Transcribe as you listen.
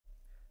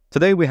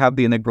Today we have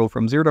the integral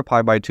from 0 to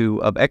pi by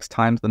 2 of x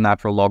times the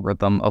natural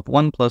logarithm of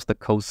 1 plus the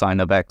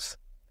cosine of x.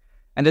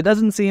 And it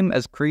doesn't seem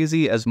as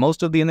crazy as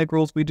most of the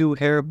integrals we do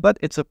here, but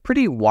it's a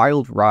pretty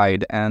wild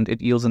ride, and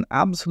it yields an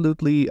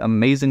absolutely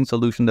amazing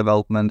solution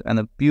development and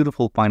a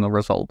beautiful final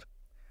result.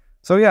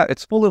 So yeah,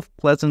 it's full of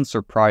pleasant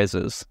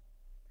surprises.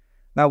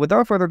 Now,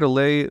 without further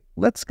delay,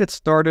 let's get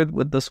started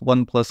with this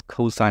 1 plus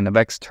cosine of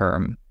x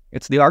term.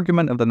 It's the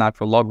argument of the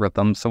natural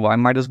logarithm, so I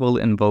might as well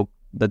invoke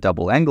the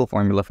double angle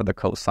formula for the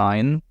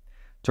cosine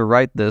to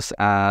write this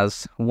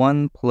as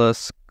 1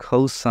 plus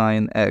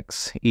cosine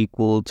x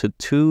equal to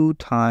 2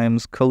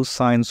 times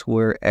cosine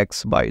square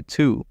x by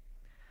 2.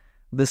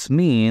 This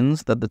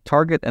means that the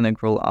target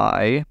integral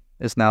I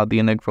is now the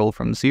integral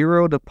from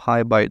 0 to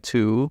pi by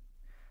 2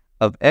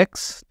 of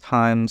x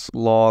times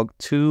log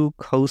 2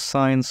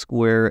 cosine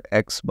square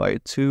x by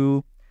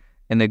 2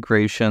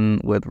 integration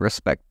with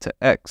respect to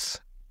x.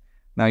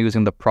 Now,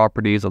 using the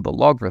properties of the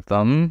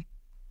logarithm,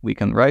 we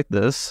can write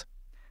this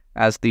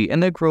as the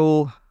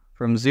integral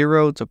from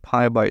 0 to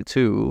pi by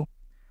 2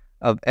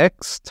 of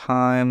x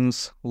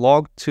times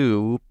log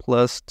 2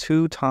 plus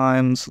 2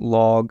 times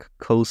log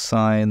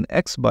cosine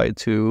x by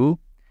 2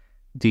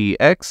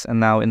 dx, and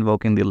now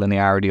invoking the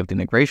linearity of the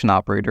integration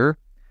operator,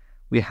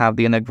 we have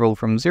the integral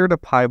from 0 to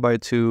pi by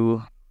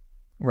 2,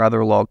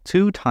 rather log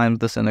 2 times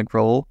this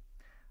integral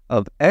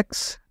of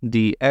x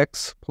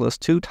dx plus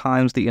 2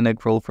 times the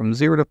integral from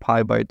 0 to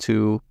pi by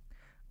 2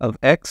 of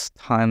x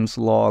times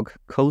log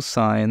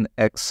cosine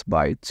x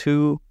by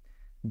 2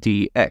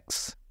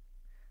 dx.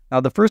 Now,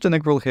 the first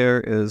integral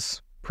here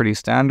is pretty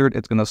standard.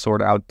 It's going to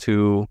sort out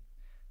to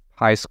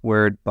pi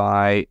squared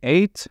by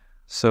 8.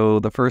 So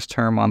the first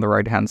term on the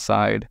right-hand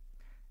side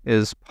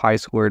is pi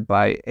squared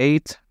by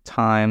 8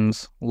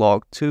 times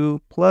log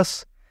 2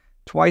 plus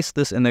twice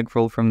this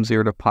integral from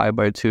 0 to pi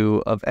by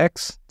 2 of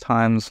x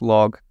times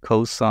log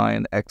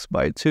cosine x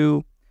by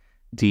 2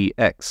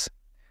 dx.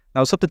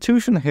 Now,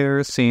 substitution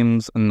here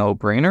seems a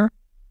no-brainer.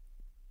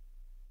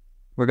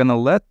 We're going to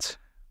let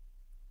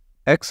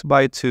x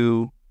by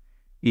 2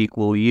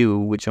 equal u,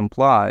 which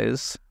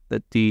implies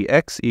that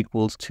dx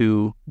equals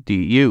 2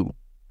 du.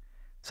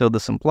 So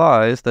this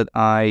implies that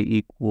I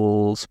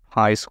equals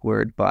pi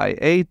squared by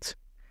 8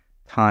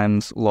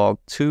 times log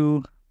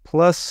 2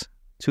 plus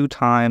 2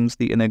 times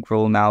the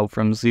integral now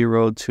from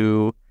 0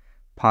 to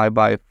pi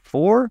by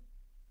 4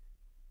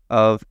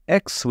 of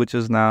x, which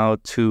is now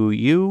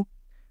 2u,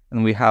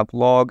 and we have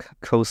log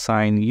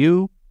cosine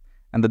u,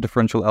 and the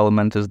differential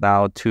element is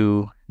now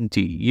 2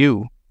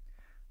 du.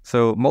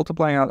 So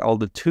multiplying out all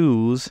the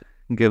 2's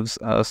gives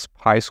us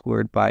pi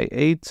squared by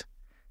 8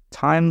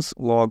 times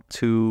log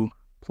 2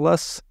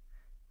 plus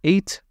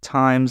 8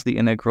 times the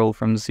integral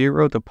from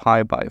 0 to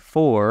pi by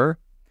 4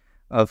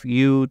 of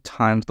u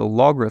times the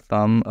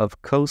logarithm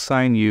of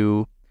cosine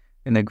u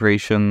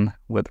integration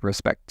with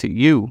respect to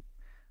u.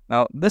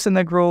 Now, this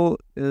integral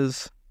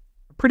is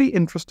a pretty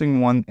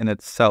interesting one in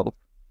itself,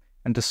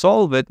 and to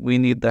solve it, we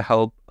need the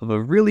help of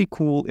a really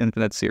cool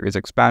infinite series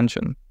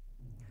expansion.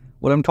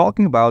 What I'm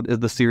talking about is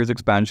the series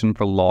expansion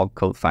for log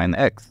cosine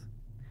x.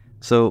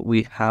 So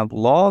we have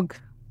log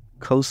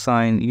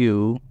cosine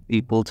u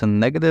equal to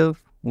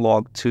negative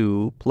log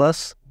 2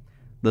 plus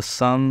the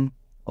sum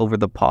over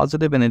the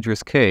positive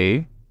integers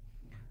k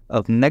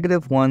of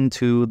negative 1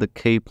 to the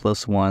k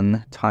plus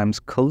 1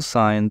 times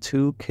cosine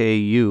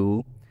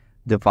 2ku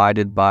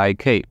divided by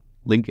k.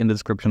 Link in the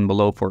description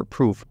below for a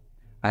proof.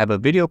 I have a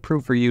video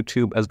proof for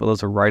YouTube as well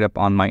as a write-up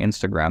on my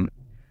Instagram.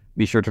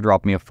 Be sure to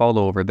drop me a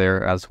follow over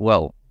there as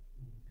well.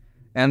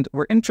 And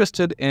we're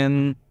interested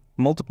in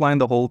multiplying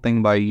the whole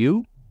thing by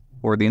u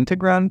for the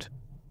integrand.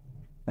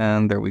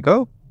 And there we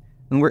go.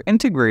 And we're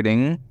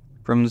integrating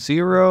from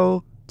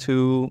 0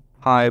 to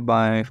pi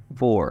by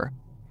 4.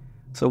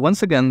 So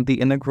once again,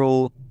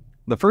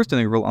 the first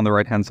integral on the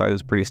right-hand side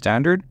is pretty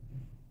standard.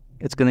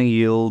 It's going to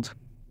yield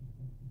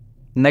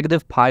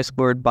negative pi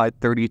squared by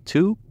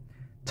 32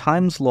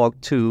 times log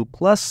 2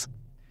 plus,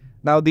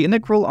 now the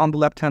integral on the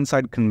left-hand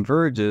side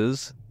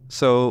converges,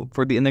 so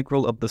for the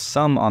integral of the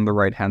sum on the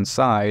right-hand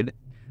side,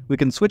 we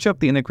can switch up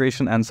the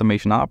integration and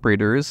summation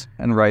operators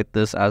and write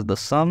this as the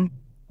sum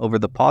over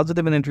the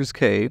positive integers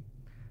k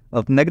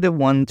of negative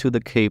 1 to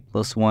the k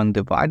plus 1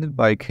 divided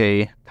by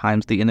k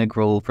times the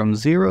integral from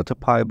 0 to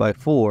pi by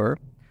 4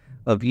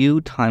 of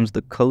u times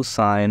the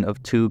cosine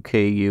of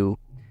 2ku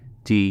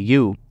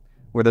du,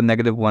 where the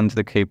negative 1 to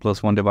the k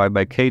plus 1 divided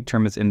by k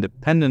term is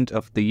independent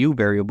of the u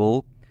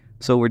variable,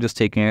 so we're just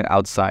taking it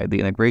outside the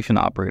integration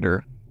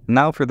operator.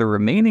 Now for the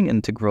remaining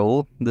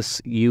integral,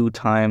 this u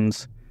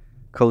times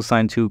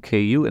cosine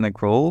 2ku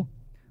integral,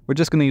 we're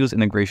just going to use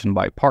integration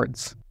by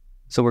parts.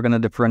 So we're going to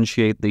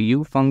differentiate the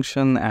u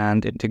function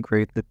and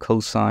integrate the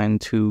cosine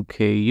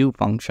 2ku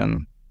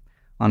function.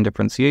 On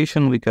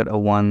differentiation, we get a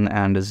 1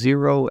 and a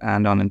 0,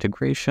 and on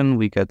integration,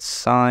 we get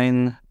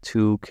sine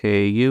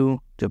 2ku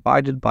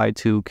divided by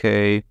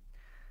 2k,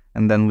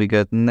 and then we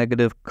get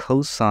negative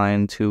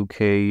cosine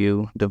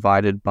 2ku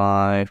divided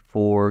by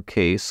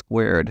 4k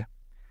squared.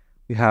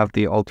 We have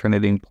the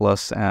alternating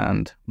plus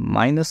and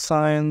minus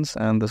signs,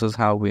 and this is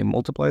how we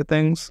multiply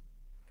things.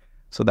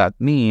 So that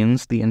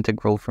means the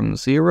integral from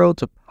 0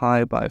 to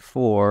pi by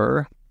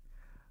 4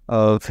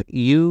 of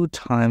u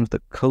times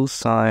the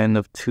cosine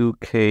of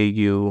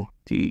 2ku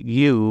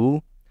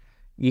du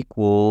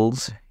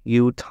equals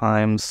u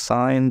times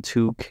sine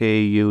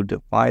 2ku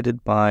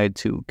divided by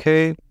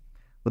 2k,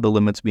 with the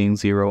limits being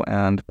 0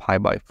 and pi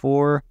by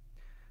 4.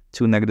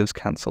 Two negatives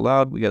cancel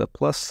out. We get a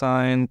plus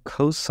sign.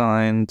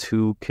 Cosine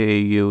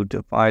 2ku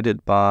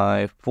divided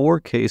by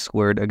 4k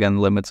squared. Again,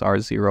 limits are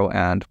 0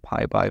 and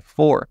pi by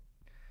 4.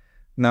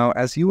 Now,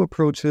 as u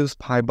approaches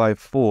pi by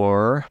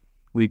 4,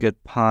 we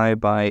get pi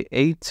by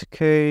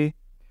 8k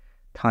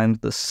times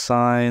the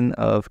sine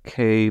of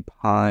k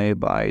pi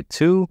by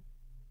 2.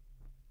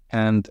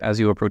 And as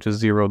u approaches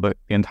 0, the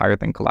entire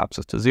thing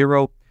collapses to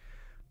 0.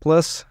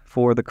 Plus,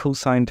 for the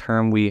cosine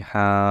term, we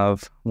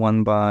have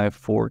 1 by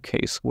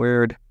 4k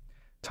squared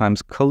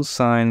times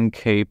cosine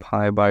k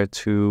pi by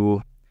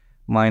 2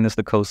 minus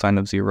the cosine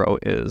of 0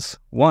 is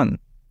 1.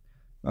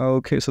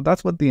 Okay, so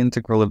that's what the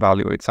integral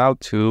evaluates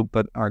out to,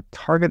 but our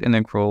target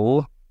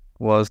integral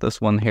was this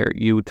one here,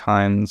 u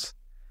times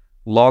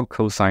log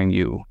cosine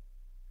u.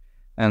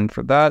 And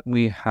for that,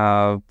 we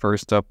have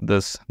first up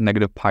this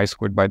negative pi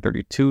squared by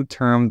 32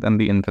 term, then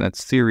the infinite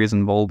series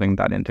involving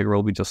that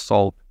integral we just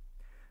solved.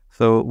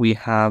 So we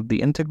have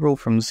the integral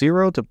from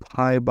 0 to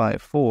pi by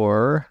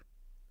 4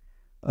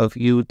 of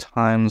u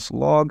times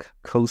log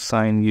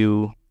cosine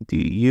u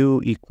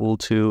du equal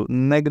to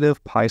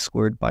negative pi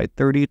squared by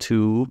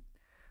 32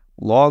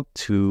 log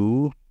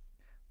 2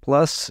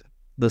 plus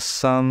the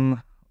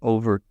sum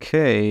over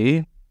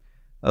k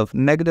of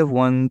negative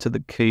 1 to the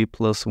k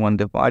plus 1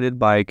 divided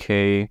by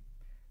k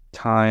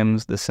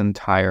times this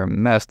entire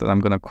mess that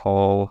I'm going to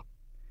call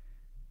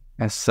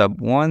s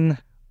sub 1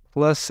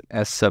 plus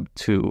s sub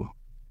 2.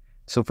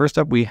 So first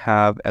up we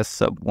have s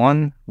sub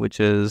 1, which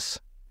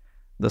is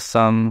the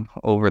sum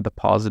over the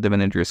positive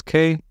integers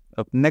k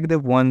of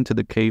negative 1 to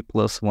the k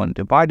plus 1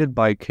 divided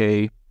by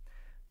k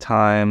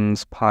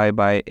times pi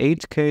by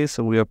 8k.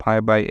 So we have pi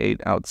by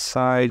 8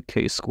 outside,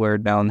 k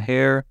squared down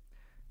here,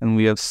 and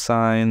we have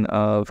sine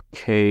of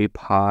k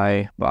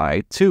pi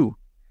by 2.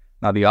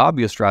 Now the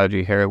obvious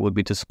strategy here would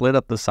be to split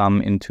up the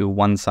sum into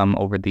one sum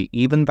over the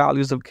even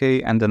values of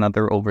k and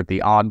another over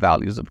the odd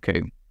values of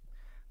k.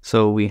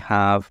 So we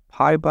have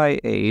pi by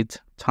 8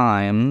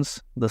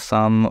 times the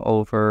sum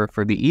over,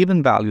 for the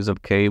even values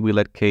of k, we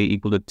let k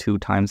equal to 2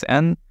 times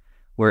n,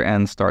 where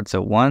n starts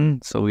at 1.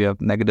 So we have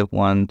negative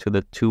 1 to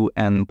the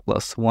 2n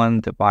plus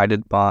 1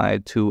 divided by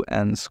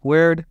 2n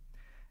squared.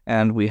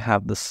 And we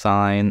have the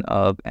sine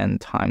of n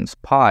times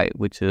pi,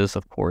 which is,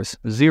 of course,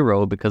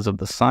 0 because of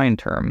the sine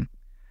term.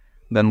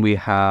 Then we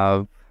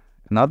have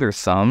another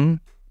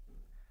sum,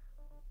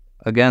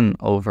 again,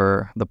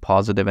 over the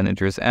positive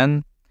integers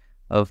n,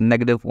 of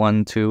negative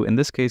 1 to, in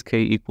this case,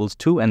 k equals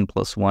 2n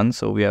plus 1.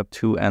 So we have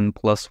 2n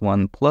plus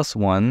 1 plus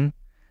 1.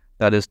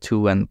 That is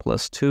 2n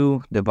plus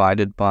 2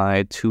 divided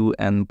by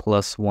 2n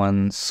plus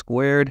 1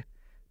 squared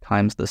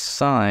times the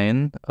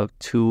sine of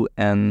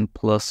 2n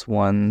plus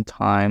 1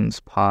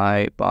 times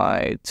pi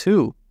by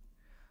 2.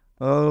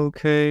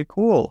 Okay,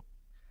 cool.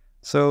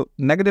 So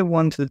negative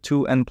 1 to the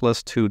 2n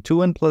plus 2.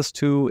 2n plus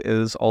 2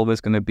 is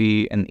always going to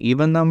be an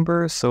even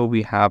number, so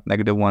we have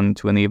negative 1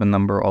 to an even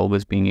number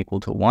always being equal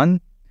to 1.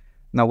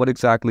 Now, what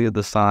exactly is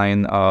the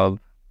sign of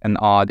an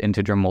odd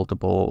integer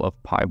multiple of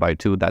pi by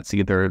 2? That's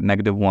either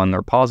negative 1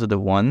 or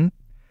positive 1.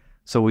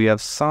 So we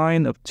have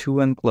sine of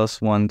 2n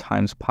plus 1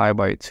 times pi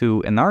by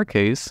 2. In our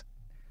case,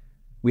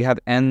 we have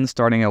n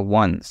starting at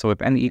 1. So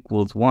if n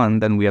equals 1,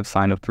 then we have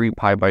sine of 3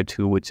 pi by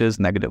 2, which is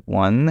negative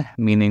 1,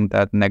 meaning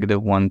that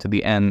negative 1 to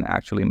the n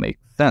actually makes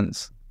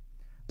sense.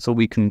 So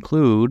we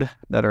conclude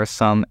that our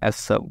sum s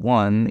sub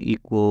 1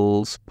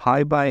 equals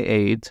pi by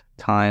 8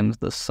 times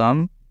the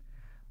sum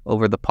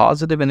over the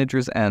positive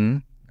integers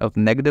n of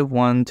negative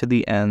 1 to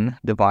the n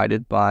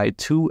divided by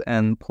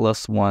 2n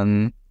plus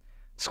 1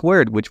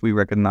 squared, which we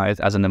recognize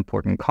as an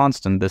important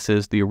constant. This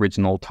is the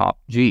original top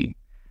g,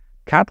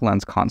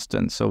 Catalan's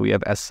constant. So we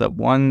have s sub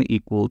 1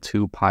 equal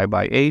to pi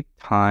by 8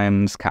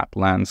 times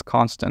Catalan's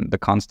constant, the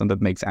constant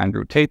that makes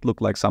Andrew Tate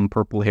look like some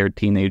purple-haired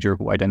teenager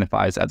who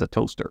identifies as a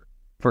toaster.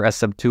 For s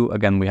sub 2,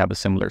 again, we have a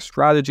similar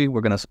strategy.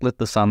 We're going to split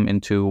the sum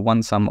into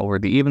one sum over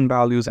the even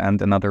values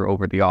and another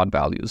over the odd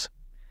values.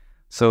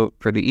 So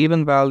for the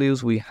even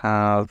values, we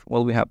have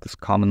this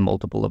common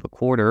multiple of a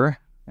quarter.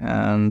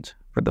 And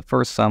for the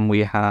first sum, we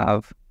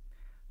have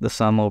the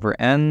sum over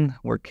n,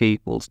 where k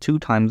equals 2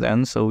 times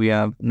n. So we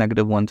have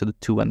negative 1 to the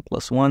 2n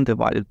plus 1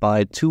 divided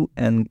by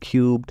 2n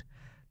cubed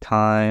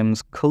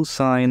times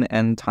cosine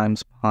n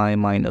times pi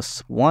minus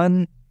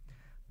 1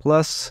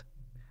 plus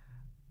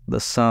the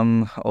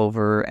sum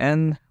over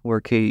n, where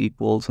k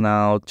equals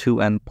now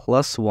 2n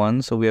plus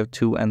 1. So we have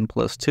 2n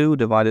plus 2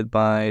 divided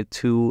by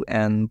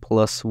 2n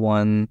plus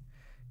 1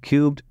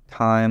 cubed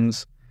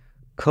times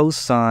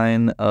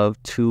cosine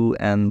of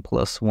 2n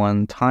plus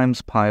 1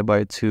 times pi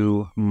by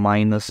 2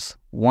 minus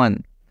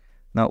 1.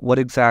 Now, what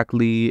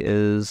exactly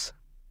is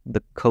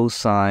the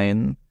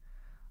cosine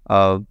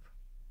of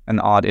an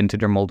odd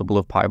integer multiple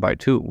of pi by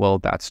 2? Well,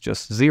 that's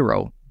just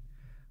 0.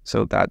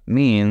 So that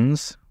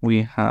means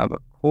we have a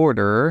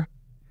quarter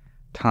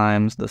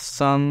times the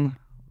sum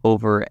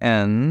over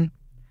n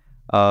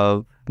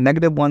of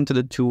 -1 to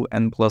the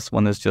 2n plus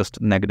 1 is just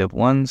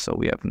 -1. So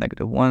we have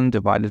 -1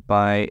 divided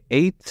by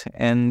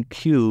 8n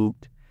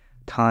cubed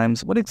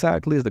times, what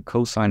exactly is the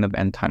cosine of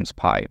n times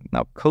pi?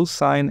 Now,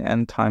 cosine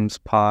n times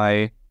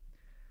pi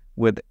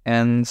with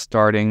n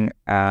starting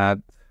at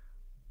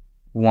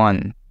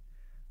 1.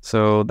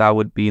 So that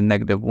would be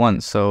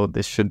 -1. So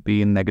this should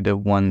be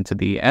 -1 to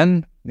the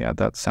n. Yeah,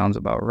 that sounds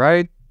about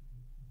right.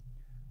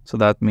 So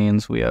that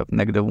means we have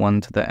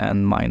 -1 to the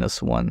n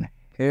minus 1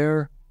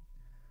 here.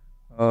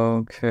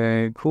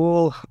 Okay,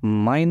 cool.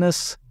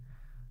 Minus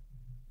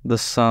the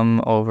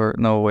sum over,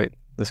 no, wait,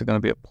 this is going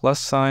to be a plus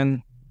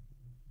sign.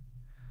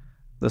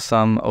 The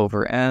sum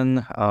over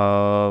n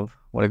of,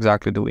 what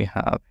exactly do we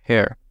have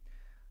here?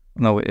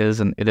 No, it is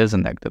a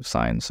negative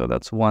sign, so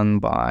that's 1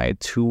 by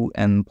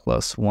 2n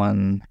plus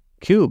 1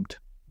 cubed.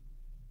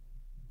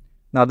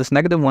 Now, this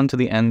 -1 to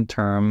the n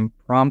term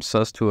prompts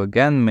us to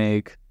again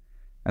make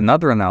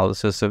another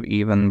analysis of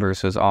even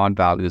versus odd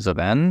values of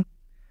n.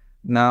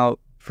 Now,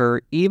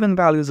 for even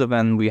values of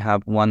n, we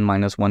have 1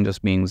 minus 1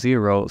 just being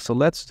 0, so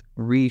let's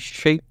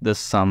reshape this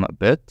sum a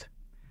bit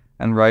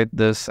and write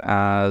this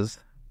as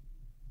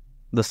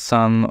the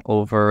sum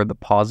over the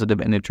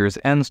positive integers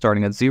n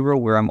starting at 0,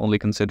 where I'm only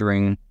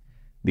considering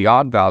the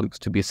odd values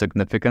to be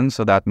significant.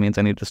 So that means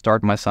I need to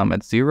start my sum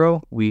at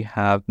 0. We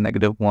have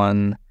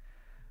 -1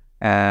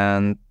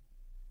 and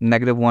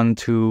 -1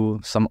 to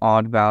some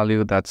odd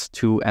value. That's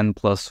 2n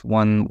plus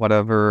 1,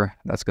 whatever.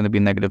 That's going to be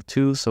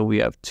 -2. So we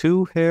have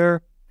 2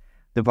 here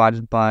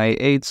divided by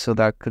 8. So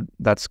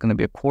that's going to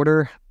be a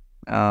quarter.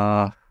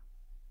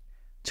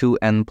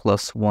 2n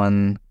plus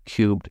 1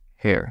 cubed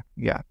here.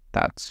 Yeah,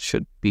 that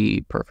should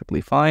be perfectly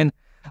fine.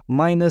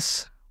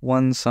 Minus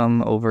 1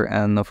 sum over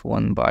n of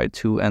 1 by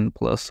 2n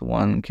plus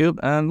 1 cubed.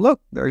 And look,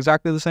 they're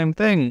exactly the same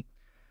thing.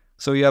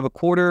 So you have a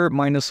quarter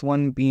minus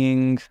 1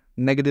 being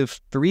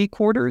 -3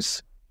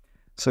 quarters.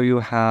 So you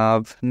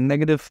have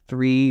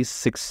 -3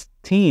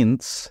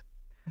 16ths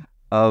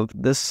of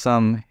this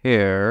sum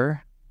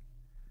here.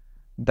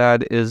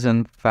 That is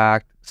in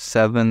fact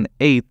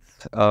 7/8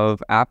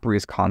 of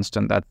Apéry's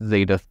constant, that's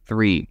zeta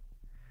 3.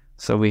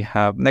 So we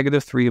have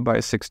 -3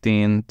 by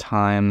 16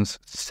 times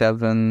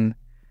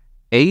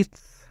 7/8.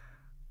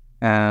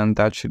 And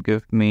that should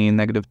give me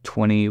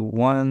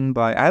 -21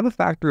 by, I have a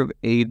factor of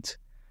 8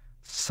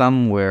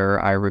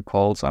 somewhere, I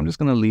recall, so I'm just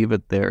going to leave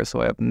it there.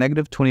 So I have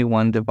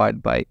 -21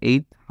 divided by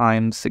 8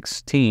 times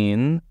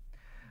 16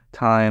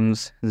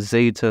 times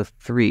zeta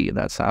 3.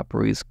 That's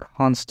Apéry's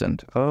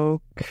constant.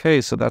 Okay,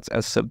 so that's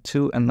S sub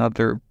 2,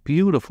 another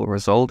beautiful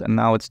result. And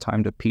now it's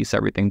time to piece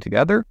everything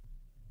together.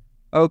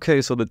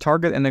 Okay, so the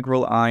target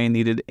integral I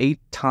needed 8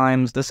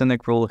 times this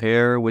integral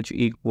here, which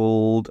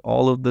equaled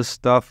all of this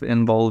stuff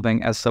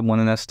involving S sub 1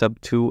 and S sub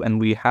 2, and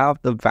we have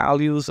the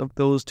values of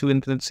those two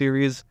infinite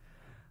series.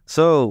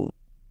 So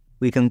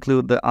we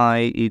conclude that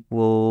I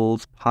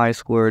equals pi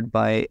squared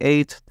by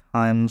 8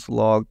 times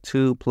log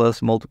 2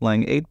 plus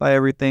multiplying 8 by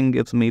everything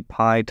gives me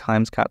pi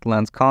times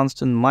Catalan's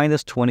constant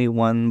minus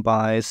 21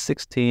 by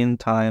 16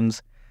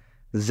 times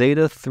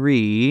zeta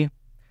 3.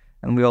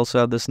 And we also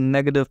have this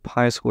negative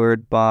pi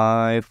squared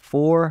by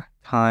 4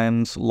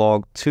 times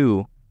log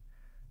 2.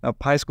 Now,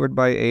 pi squared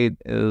by 8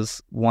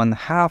 is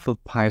 1/2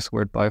 of pi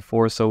squared by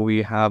 4, so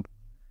we have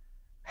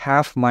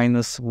half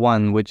minus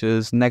 1, which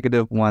is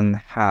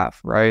 -1/2,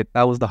 right?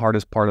 That was the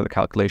hardest part of the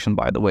calculation,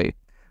 by the way.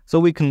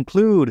 So we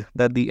conclude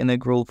that the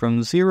integral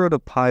from 0 to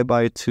pi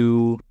by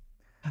 2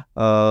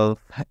 of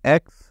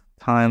x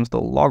times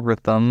the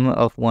logarithm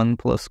of 1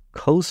 plus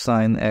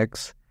cosine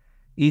x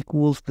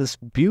equals this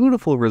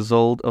beautiful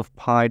result of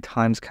pi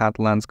times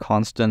Catalan's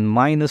constant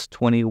minus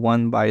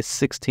 21 by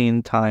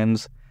 16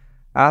 times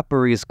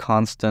Apéry's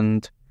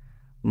constant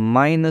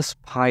minus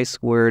pi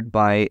squared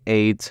by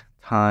 8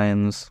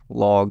 times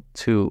log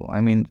 2.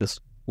 I mean,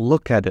 just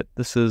look at it.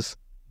 This is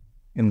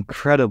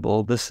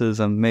incredible. This is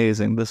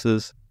amazing. This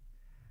is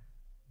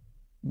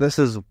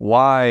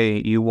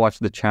why you watch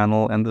the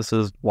channel, and this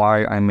is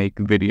why I make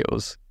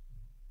videos.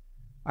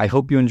 I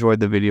hope you enjoyed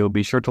the video.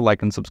 Be sure to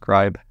like and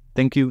subscribe.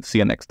 Thank you. See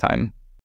you next time.